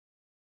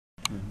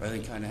rather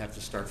than kind of have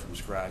to start from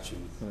scratch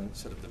and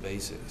set up the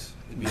basics.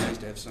 It'd be nice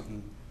to have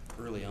something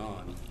early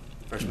on,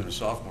 freshmen and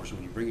sophomores, so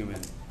when you bring them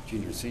in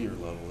junior and senior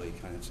level, they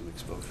kind of have some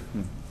exposure.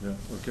 Yeah,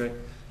 okay.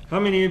 How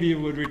many of you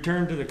would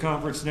return to the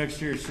conference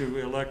next year should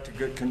we elect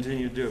to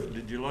continue to do it?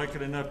 Did you like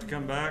it enough to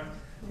come back?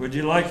 Would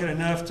you like it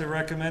enough to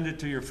recommend it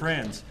to your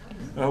friends?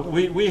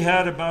 We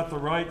had about the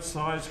right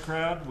size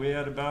crowd. We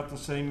had about the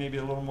same, maybe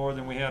a little more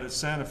than we had at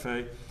Santa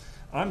Fe.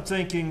 I'm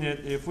thinking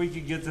that if we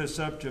could get this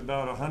up to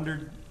about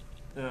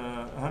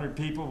 100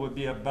 people would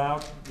be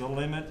about the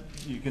limit.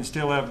 You can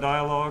still have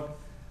dialogue,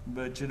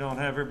 but you don't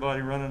have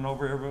everybody running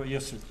over everybody.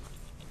 Yes, sir.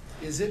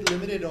 Is it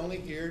limited only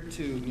here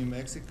to New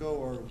Mexico,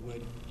 or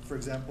would, for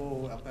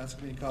example, El Paso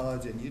Community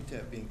College and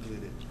UTEP be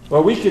included?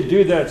 Well, we could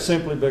do that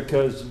simply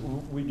because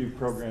we do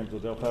programs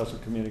with El Paso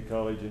Community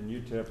College and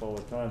UTEP all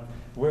the time.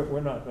 We're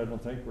not, I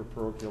don't think we're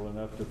parochial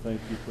enough to think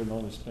you can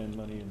only spend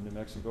money in New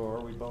Mexico, are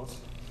we, boss?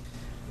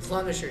 As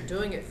long as you're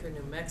doing it for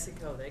New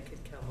Mexico, they could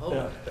come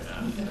over.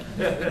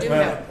 Yeah. We do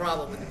have a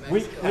problem with New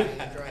Mexico being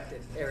a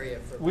directed area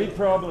for. We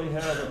probably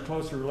have a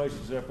closer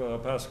relationship with El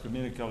Paso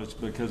Community College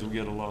because we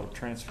get a lot of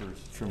transfers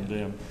from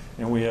them,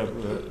 and we have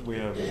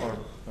our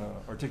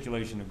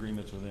articulation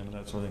agreements with them and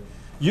that sort of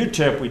thing.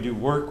 UTEP we do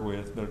work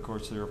with, but of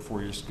course they're a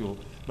four-year school.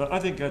 But I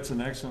think that's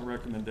an excellent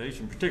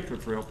recommendation,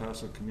 particularly for El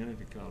Paso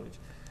Community College.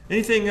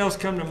 Anything else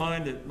come to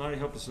mind that might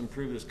help us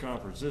improve this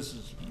conference? This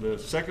is the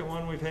second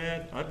one we've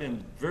had. I've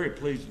been very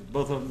pleased with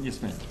both of them. Yes,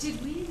 ma'am.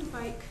 Did we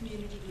invite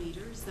community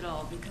leaders at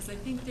all? Because I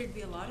think there'd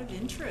be a lot of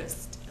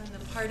interest on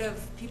the part of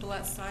people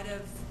outside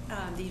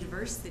of the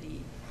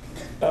university.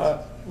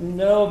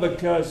 No,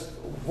 because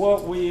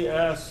what we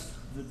asked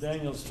the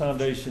Daniels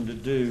Foundation to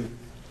do,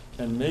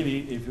 and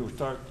maybe if you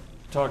start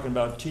talking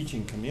about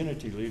teaching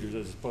community leaders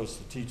as opposed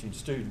to teaching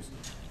students,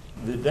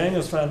 the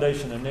Daniels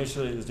Foundation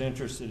initially is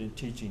interested in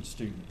teaching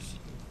students.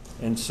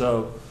 And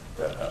so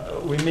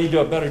we may do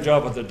a better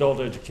job with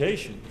adult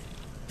education,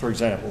 for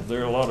example.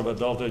 There are a lot of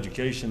adult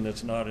education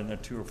that's not in a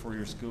 2 or 4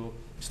 year school.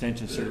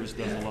 Extension Service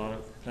does a lot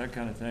of that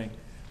kind of thing.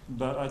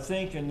 But I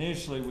think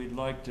initially we'd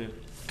like to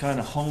kind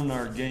of hone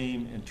our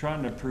game and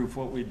trying to improve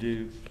what we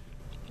do,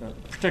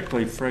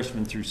 particularly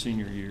freshman through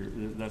senior year.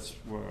 That's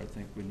where I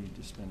think we need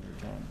to spend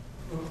our time.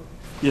 Well,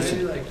 yes,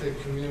 maybe sir. like the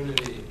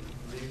community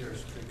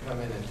leaders could come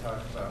in and talk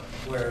about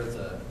where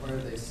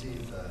they see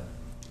the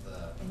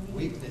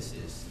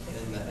weaknesses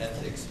in the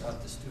ethics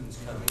of the students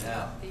coming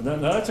out. No,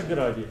 that's a good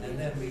idea. And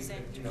then we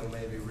could,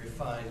 maybe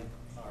refine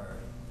our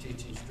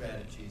teaching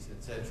strategies,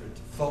 et cetera,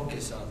 to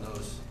focus on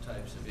those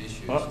types of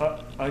issues.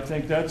 I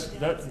think that's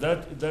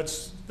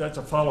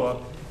a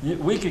follow-up.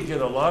 We could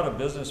get a lot of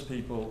business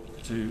people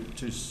to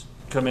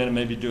come in and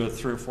maybe do a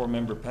 3 or 4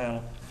 member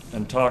panel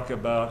and talk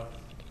about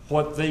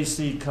what they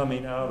see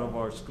coming out of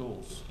our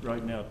schools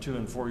right now, 2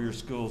 and 4 year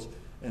schools,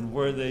 and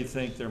where they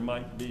think there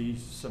might be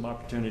some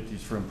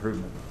opportunities for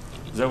improvement.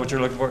 Is that what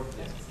you're looking for?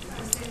 Yes.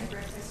 I was saying a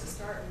great place to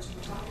start, which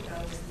we talked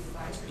about, is the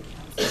advisory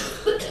council.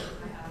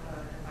 I have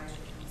an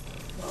advisory council.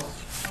 Well,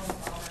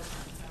 almost all our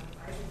times have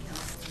advisory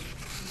council.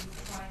 We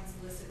try and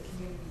solicit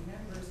community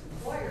members,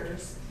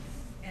 employers,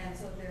 and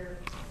so they're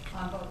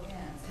on both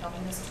ends,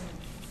 helping us to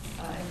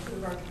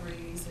improve our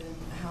degrees and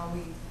how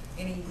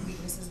any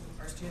weaknesses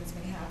our students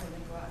may have when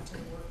they go out into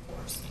the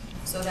workforce.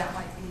 So that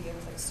might be a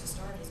place to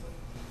start, is with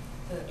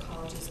the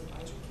college's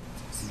advisory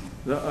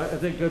councils. I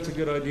think that's a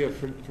good idea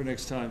for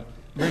next time.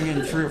 Bring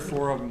in 3 or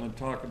 4 of them and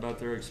talk about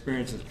their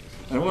experiences.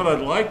 And what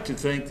I'd like to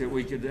think that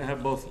we could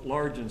have both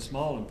large and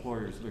small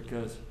employers,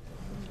 because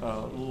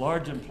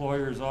large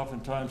employers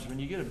oftentimes, when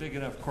you get a big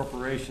enough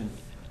corporation,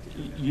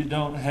 you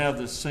don't have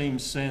the same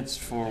sense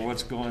for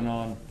what's going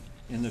on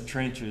in the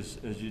trenches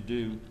as you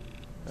do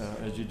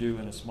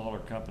in a smaller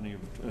company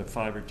of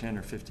 5 or 10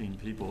 or 15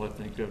 people. I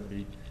think that would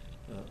be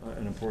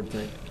an important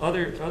thing.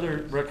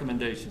 Other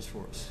recommendations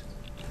for us?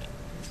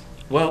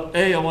 Well,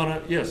 I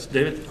want to, yes,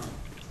 David?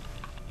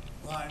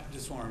 Well, I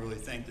just want to really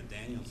thank the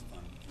Daniels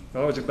Fund.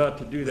 I was about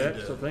to do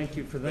that, so thank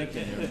you for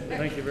thanking you.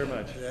 Thank you very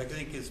much. I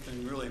think it's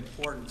been really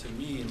important to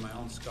me in my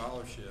own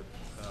scholarship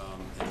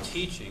and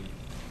teaching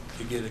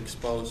to get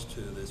exposed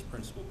to this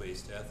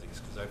principle-based ethics,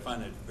 because I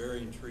find it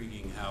very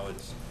intriguing how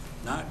it's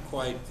not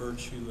quite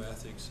virtue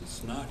ethics,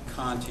 it's not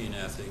Kantian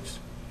ethics,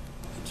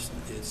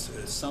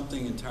 it's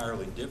something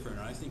entirely different.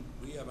 And I think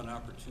we have an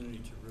opportunity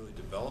to really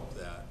develop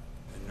that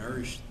and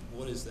nourish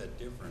what is that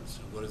difference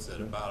and what is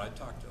that about. I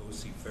talked to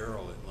O.C.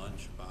 Farrell at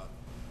lunch about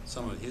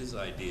some of his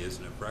ideas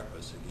and at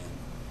breakfast again.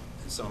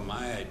 And some of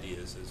my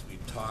ideas as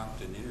we've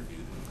talked and interviewed,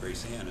 and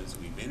Grace Ann, as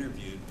we've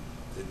interviewed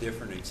the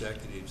different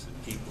executives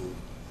and people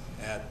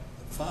at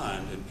the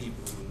fund and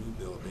people who knew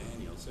Bill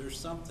Daniels, there's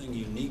something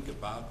unique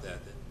about that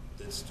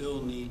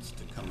still needs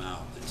to come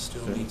out, that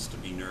still needs to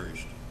be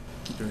nourished.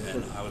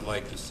 And I would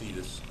like to see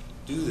us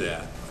do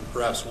that. And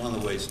perhaps one of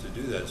the ways to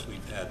do that is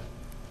we've had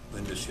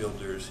Linda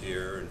Schilders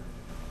here,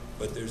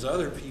 but there's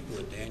other people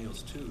at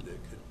Daniels too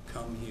that could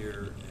come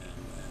here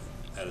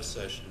and at a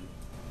session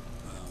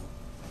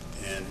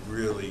and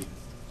really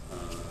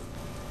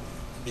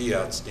be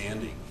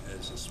outstanding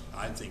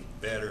I think,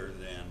 better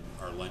than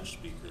our lunch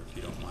speaker, if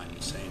you don't mind me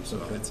saying so.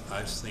 Okay.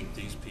 I just think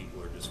these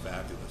people are just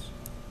fabulous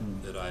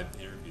that I've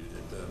interviewed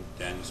at the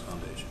Daniels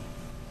Foundation.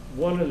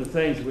 One of the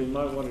things we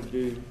might want to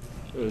do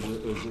as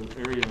an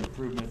area of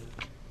improvement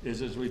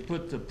is, as we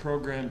put the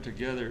program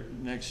together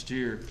next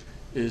year,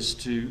 is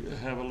to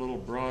have a little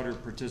broader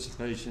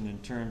participation in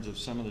terms of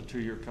some of the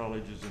 2-year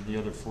colleges and the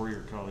other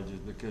 4-year colleges,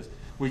 because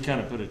we kind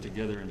of put it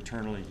together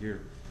internally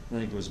here. I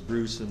think it was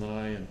Bruce and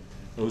I and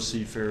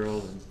O.C.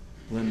 Farrell and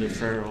Linda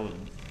Farrell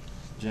and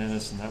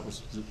Janice, and that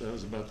was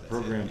about the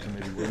program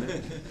committee, wasn't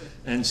it?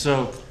 And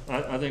so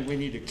I think we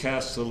need to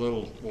cast a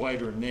little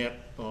wider net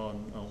on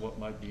what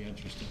might be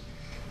interesting.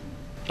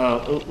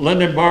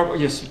 Lyndon Barber,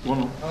 yes,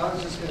 one. I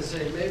was just going to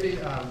say, maybe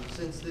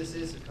since this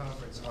is a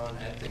conference on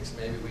ethics,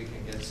 maybe we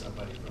can get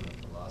somebody from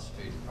the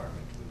philosophy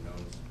department who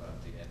knows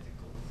about the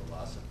ethical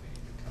philosophy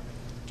to come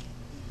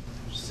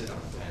and sit on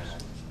the panel.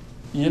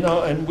 You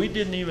know, and we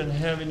didn't even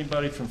have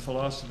anybody from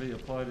philosophy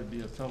apply to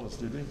be a fellow,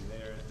 did we?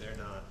 They're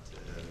not,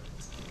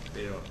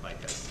 they don't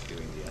like us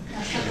doing the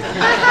ethics.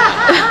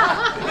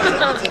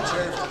 It's a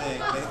church thing.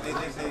 They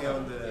think they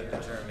own the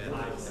term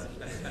ethics.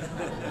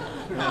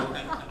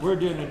 We're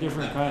doing a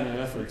different kind of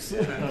ethics.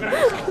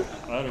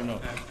 I don't know.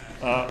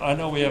 I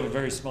know we have a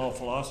very small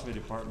philosophy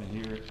department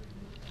here,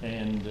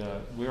 and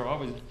we're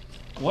always,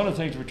 one of the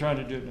things we're trying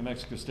to do at New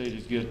Mexico State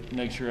is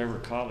make sure every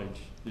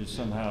college is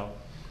somehow,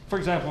 for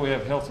example, we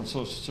have health and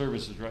social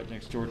services right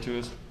next door to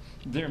us.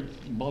 There are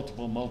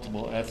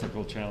multiple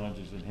ethical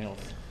challenges in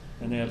health.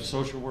 And they have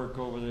social work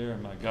over there,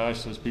 and my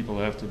gosh, those people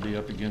have to be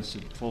up against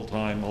it full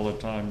time, all the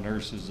time,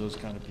 nurses, those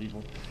kind of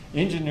people.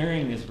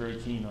 Engineering is very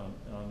keen on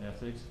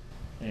ethics,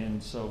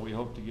 and so we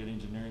hope to get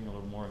engineering a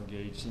little more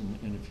engaged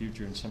in the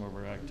future in some of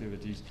our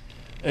activities.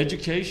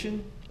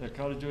 Education,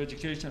 College of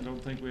Education, I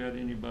don't think we had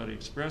anybody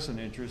express an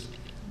interest,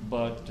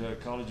 but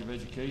College of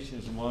Education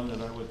is one that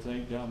I would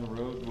think down the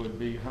road would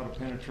be how to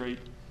penetrate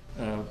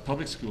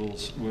public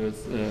schools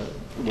with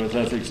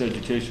ethics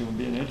education would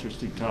be an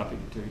interesting topic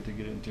to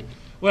get into.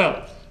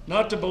 Well,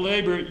 not to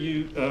belabor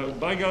you,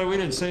 by golly, we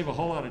didn't save a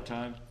whole lot of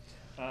time.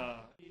 A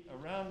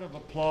round of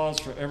applause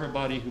for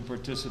everybody who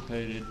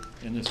participated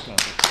in this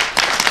conference.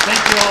 Thank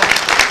you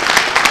all.